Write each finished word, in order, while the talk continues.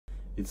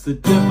It's the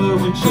Geoff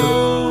Erwin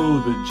Show,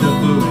 the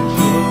Geoff Erwin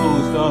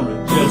Show,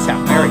 starring Geoff. You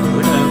sound very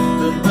good.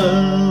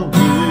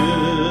 Erwin.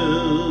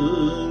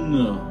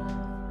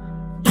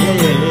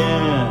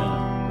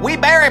 Yeah. We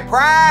very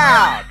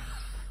proud.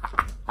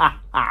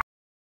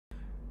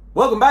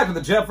 Welcome back to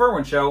the Geoff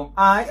Erwin Show.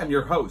 I am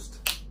your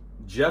host,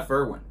 Geoff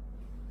Erwin.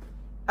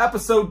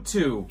 Episode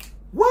 2.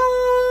 What?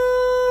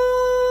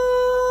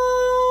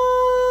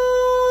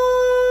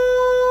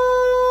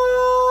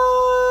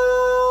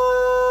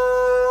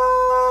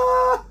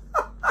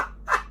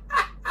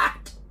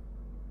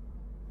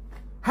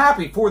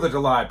 Happy 4th of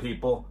July,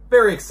 people.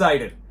 Very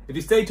excited. If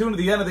you stay tuned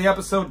to the end of the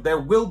episode, there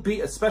will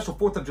be a special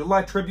 4th of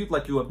July tribute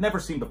like you have never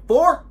seen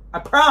before. I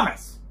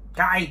promise.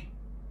 Okay?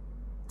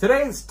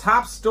 Today's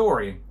top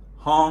story,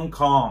 Hong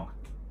Kong.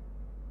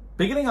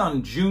 Beginning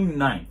on June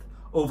 9th,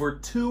 over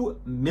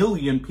 2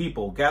 million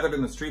people gathered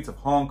in the streets of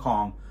Hong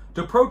Kong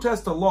to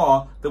protest a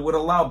law that would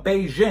allow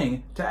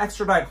Beijing to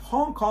extradite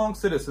Hong Kong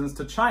citizens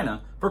to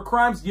China for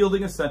crimes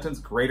yielding a sentence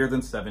greater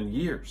than 7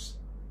 years.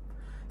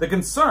 The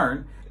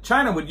concern,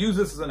 China would use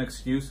this as an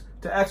excuse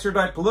to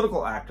extradite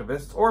political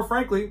activists or,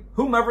 frankly,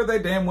 whomever they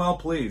damn well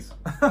please.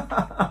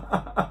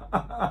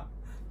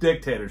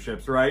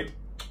 Dictatorships, right?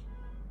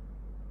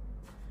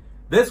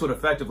 This would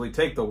effectively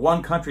take the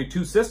one country,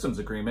 two systems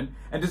agreement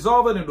and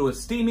dissolve it into a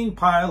steaming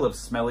pile of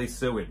smelly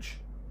sewage.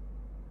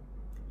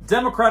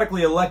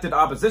 Democratically elected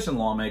opposition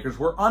lawmakers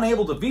were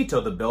unable to veto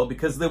the bill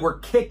because they were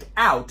kicked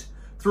out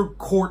through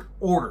court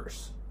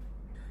orders.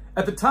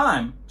 At the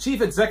time,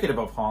 Chief Executive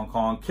of Hong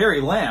Kong, Carrie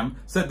Lam,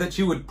 said that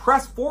she would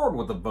press forward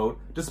with the vote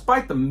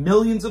despite the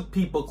millions of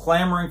people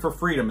clamoring for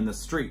freedom in the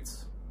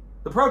streets.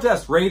 The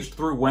protests raged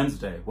through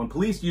Wednesday when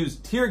police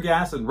used tear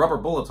gas and rubber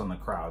bullets on the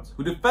crowds,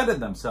 who defended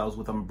themselves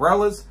with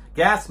umbrellas,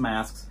 gas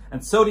masks,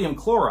 and sodium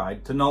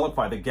chloride to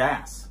nullify the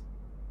gas.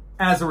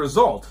 As a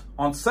result,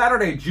 on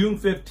Saturday, June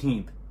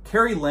 15th,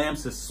 Carrie Lam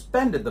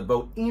suspended the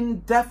vote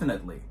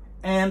indefinitely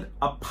and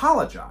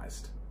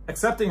apologized,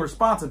 accepting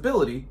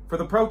responsibility for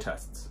the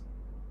protests.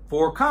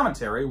 For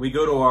commentary, we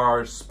go to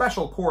our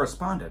special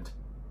correspondent,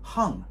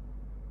 Hung,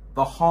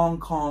 the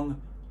Hong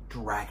Kong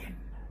Dragon.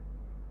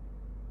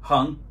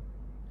 Hung?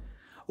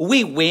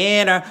 We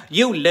winner,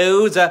 you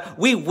loser.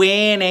 We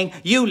winning,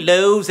 you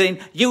losing.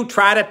 You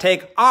try to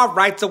take our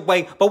rights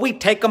away, but we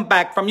take them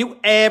back from you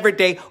every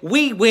day.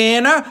 We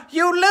winner,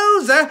 you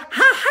loser.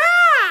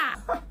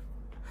 Ha-ha!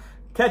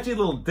 Catchy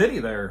little ditty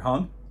there,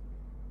 Hung.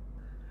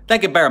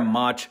 Thank you very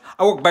much.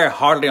 I work very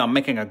hardly on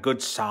making a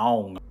good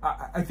song.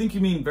 I think you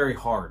mean very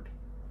hard.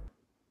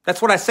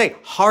 That's what I say,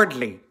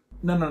 hardly.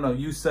 No,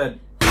 you said...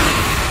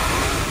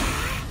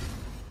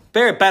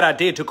 Very bad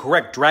idea to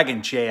correct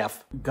Dragon,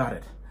 Geoff. Got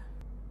it.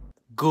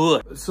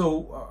 Good.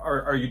 So,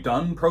 are you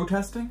done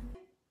protesting?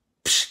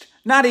 Psst,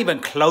 not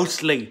even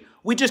closely.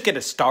 We just get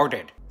it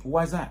started.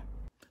 Why's that?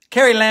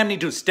 Carrie Lam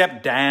need to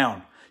step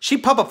down. She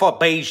puppet for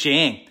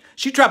Beijing.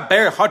 She tried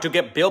very hard to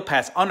get bill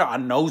passed under our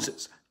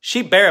noses.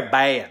 She very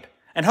bad.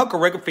 And her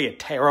choreography is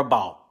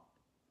terrible.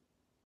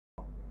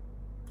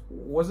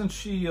 Wasn't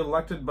she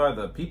elected by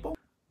the people?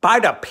 By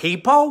the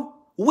people?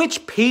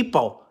 Which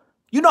people?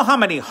 You know how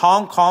many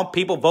Hong Kong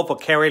people vote for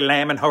Carrie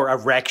Lam and her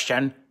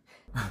erection?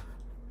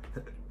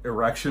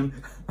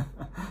 Erection?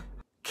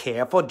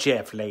 Careful,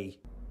 Jeff Lee.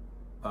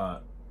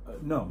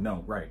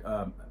 No, right.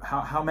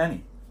 How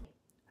many?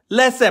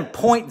 Less than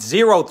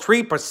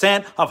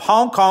 0.03% of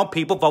Hong Kong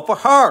people vote for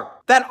her.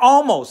 That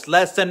almost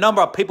less than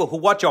number of people who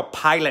watch your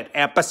pilot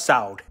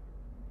episode.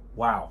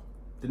 Wow.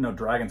 Didn't know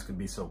dragons could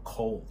be so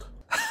cold.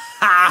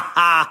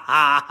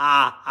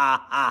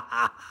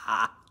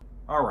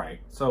 All right,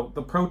 so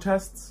the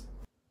protests?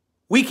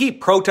 We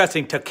keep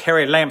protesting till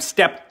Carrie Lam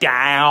step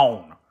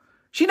down.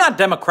 She's not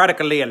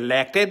democratically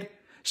elected.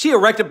 She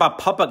elected by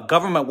puppet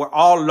government where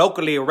all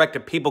locally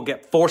elected people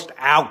get forced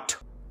out.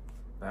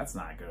 That's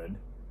not good.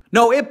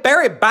 No, it's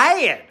very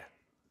bad.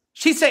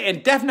 She said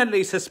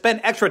indefinitely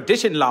suspend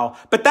extradition law,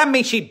 but that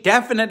means she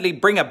definitely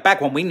bring it back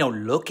when we no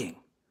looking.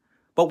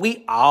 But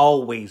we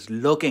always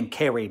looking,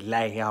 Carrie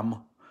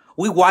Lam.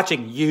 We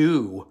watching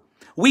you.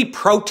 We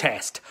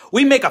protest.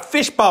 We make a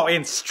fishball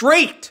in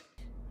street.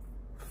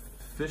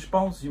 Fish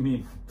balls? You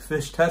mean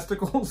fish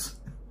testicles?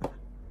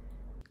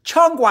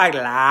 Chung Wai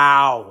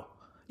Lao.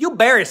 You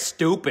very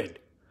stupid.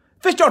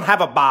 Fish don't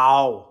have a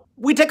ball.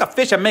 We take a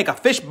fish and make a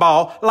fish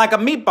ball like a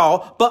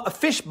meatball, but a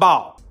fish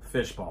ball.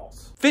 Fish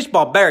balls. Fish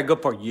ball very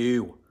good for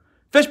you.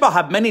 Fish ball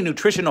have many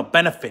nutritional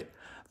benefits.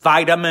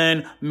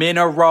 Vitamin,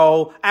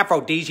 mineral,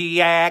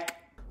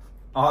 aphrodisiac.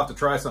 I'll have to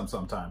try some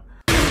sometime.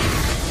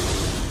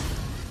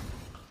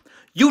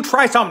 You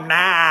try some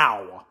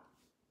now.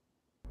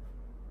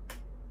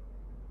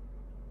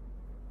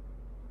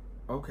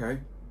 Okay.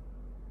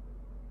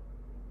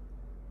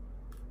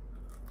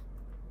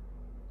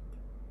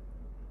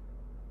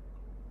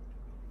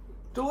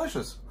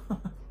 Delicious.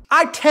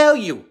 I tell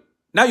you.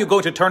 Now you're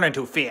going to turn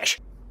into fish.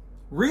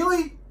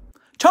 Really?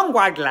 Chung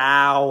Wai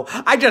Lao.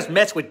 I just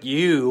mess with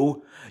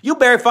you. You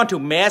very fun to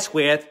mess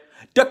with.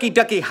 Ducky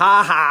ducky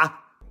ha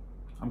ha.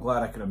 I'm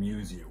glad I could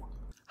amuse you.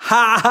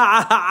 Ha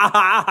ha ha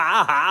ha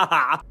ha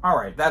ha. All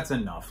right, that's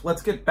enough.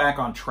 Let's get back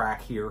on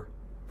track here.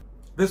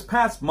 This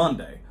past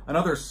Monday,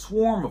 another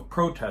swarm of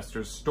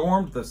protesters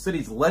stormed the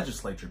city's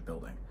legislature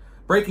building,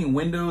 breaking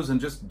windows and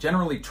just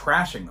generally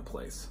trashing the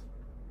place.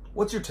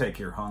 What's your take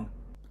here, Hung?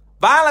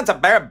 Violence are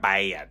very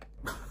bad.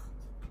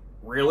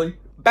 Really?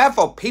 Bad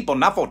for people,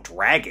 not for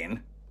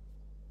dragon.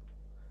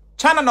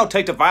 China no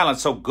take the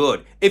violence so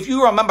good. If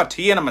you remember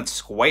Tiananmen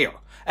Square,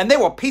 and they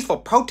were peaceful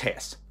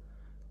protests.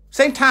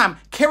 Same time,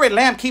 Carrie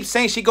Lam keeps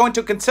saying she going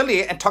to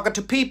conciliate and talking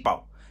to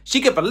people. She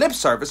give a lip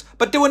service,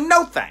 but doing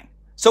no thing.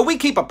 So we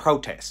keep a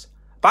protest.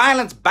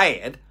 Violence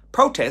bad,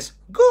 protest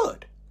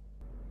good.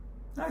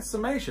 Nice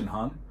summation,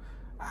 Hung.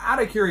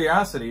 Out of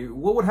curiosity,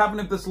 what would happen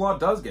if this law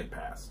does get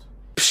passed?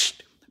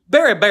 Psst,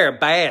 very, very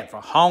bad for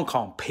Hong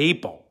Kong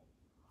people.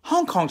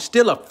 Hong Kong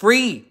still a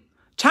free.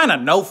 China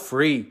no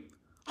free.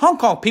 Hong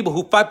Kong people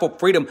who fight for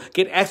freedom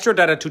get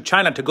extradited to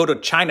China to go to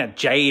China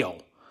jail.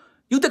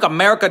 You think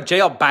America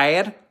jail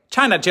bad?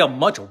 China jail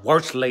much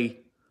worsely.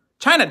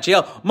 China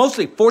jail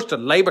mostly forced to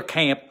labor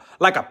camp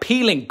like a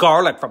peeling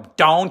garlic from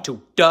dawn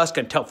to dusk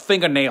until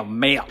fingernail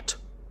melt.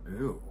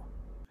 Ew.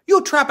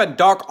 You trap in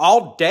dark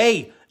all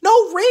day.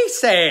 No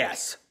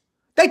recess.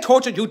 They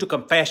torture you to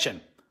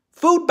confession.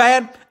 Food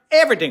bad,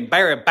 everything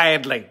very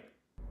badly.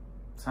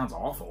 Sounds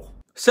awful.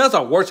 Sales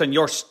are worse than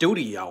your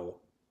studio.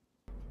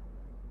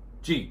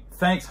 Gee,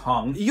 thanks,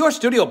 Hung. Your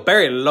studio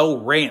very low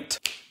rent.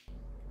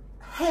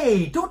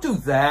 Hey, don't do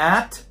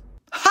that.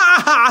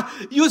 Ha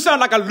ha! You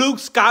sound like a Luke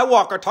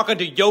Skywalker talking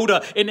to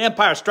Yoda in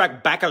Empire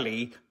Strikes Back.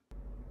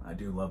 I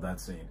do love that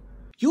scene.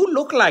 You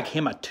look like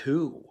him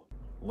too.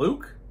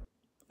 Luke?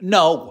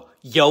 No,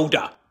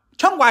 Yoda.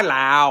 Chung Wai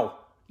Lao.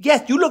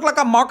 Yes, you look like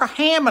a Mark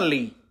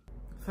Hamill.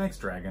 Thanks,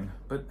 Dragon,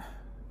 but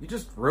you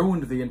just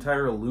ruined the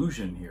entire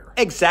illusion here.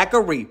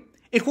 Exactly.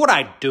 It's what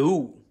I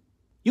do.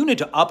 You need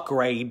to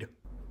upgrade.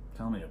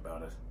 Tell me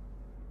about it.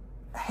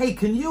 Hey,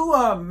 can you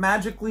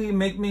magically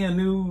make me a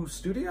new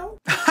studio?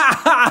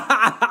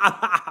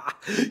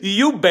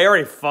 You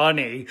very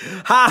funny.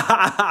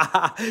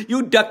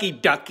 You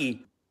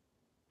ducky.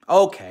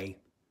 Okay,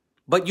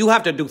 but you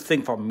have to do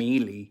thing for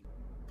me.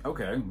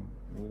 Okay,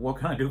 what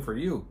can I do for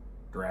you,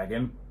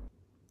 Dragon?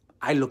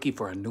 I looking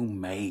for a new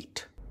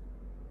mate.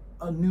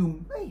 A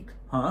new mate?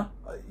 Huh?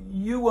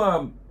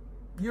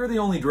 You're the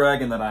only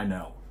dragon that I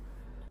know.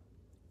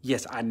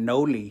 Yes, I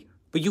know, Lee,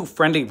 but you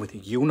friendly with a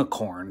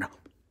unicorn.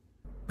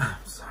 I'm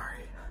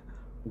sorry.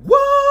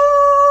 What?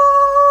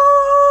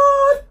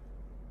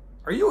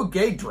 Are you a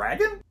gay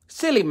dragon?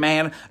 Silly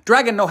man,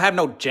 dragon no have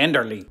no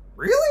gender, Lee.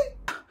 Really?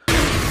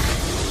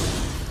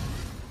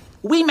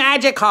 We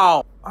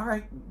magical. All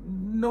right,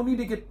 no need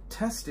to get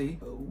testy.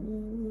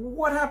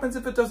 What happens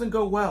if it doesn't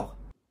go well?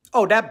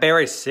 Oh, that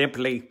very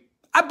simply.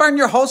 I burn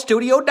your whole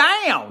studio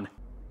down.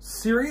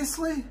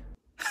 Seriously?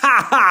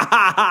 Ha ha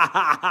ha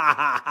ha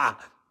ha ha.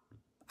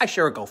 I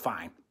sure go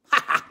fine.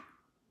 Ha ha.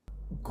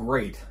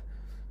 Great.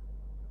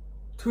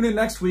 Tune in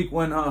next week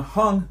when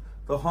Hung,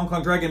 the Hong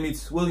Kong Dragon,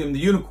 meets William the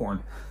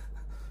Unicorn.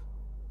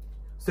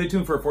 Stay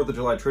tuned for a 4th of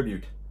July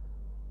tribute.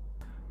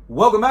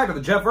 Welcome back to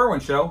the Geoff Erwin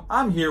Show.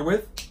 I'm here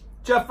with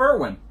Geoff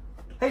Erwin.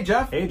 Hey,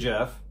 Geoff. Hey,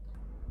 Jeff.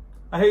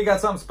 I hear you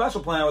got something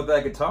special planned with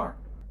that guitar.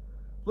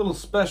 Little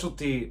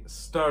specialty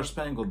Star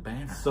Spangled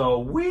Banner.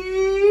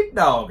 Sweet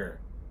dogger.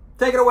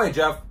 Take it away,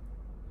 Geoff.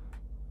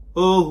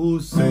 Oh,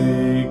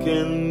 say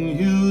can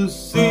you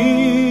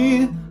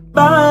see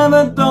by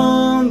the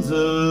dawn's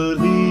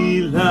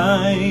early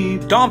light?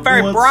 Dawn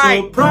very what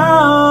bright. So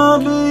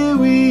proudly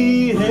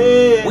we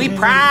hailed We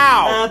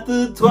proud. at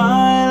the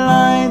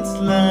twilight's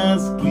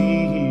last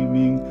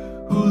gleaming,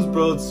 whose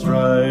broad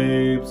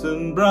stripes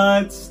and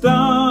bright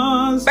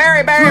stars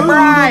Very, very through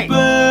bright.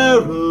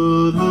 the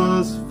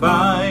perilous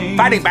fight.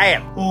 Fighting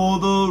bad. Oh,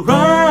 the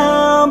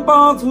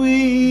ramparts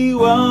we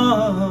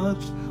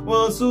watched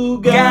was so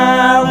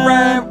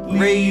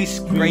Gallantly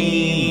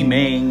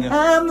screaming.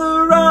 and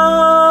the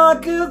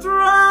rockets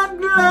ran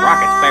glad.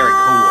 Rockets very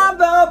cool.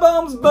 The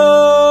bombs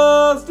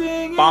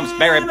bursting. Bombs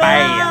very in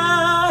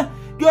bad. air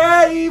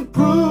gave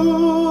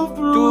proof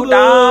through To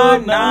the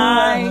the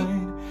night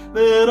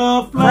that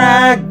our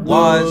Flag flag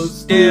was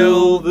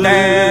still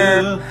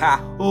there. Ha.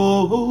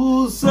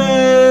 Oh,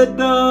 said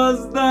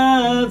does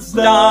that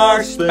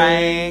Star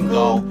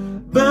Spangled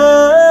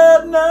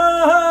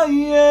Banner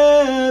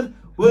yet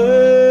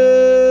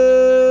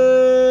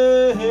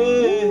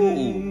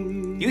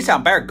wave? You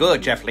sound very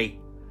good, Jeff Lee.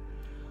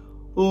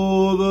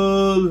 Oh,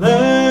 the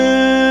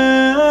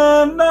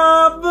land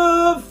of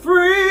the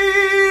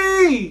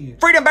free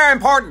Freedom very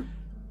important.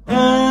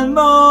 and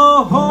the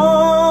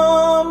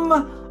home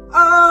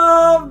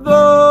of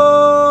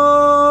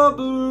the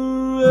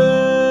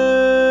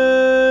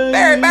brave.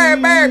 Very,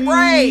 very, very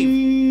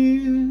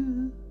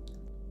brave.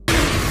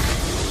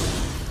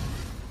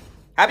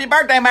 Happy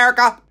birthday,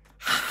 America.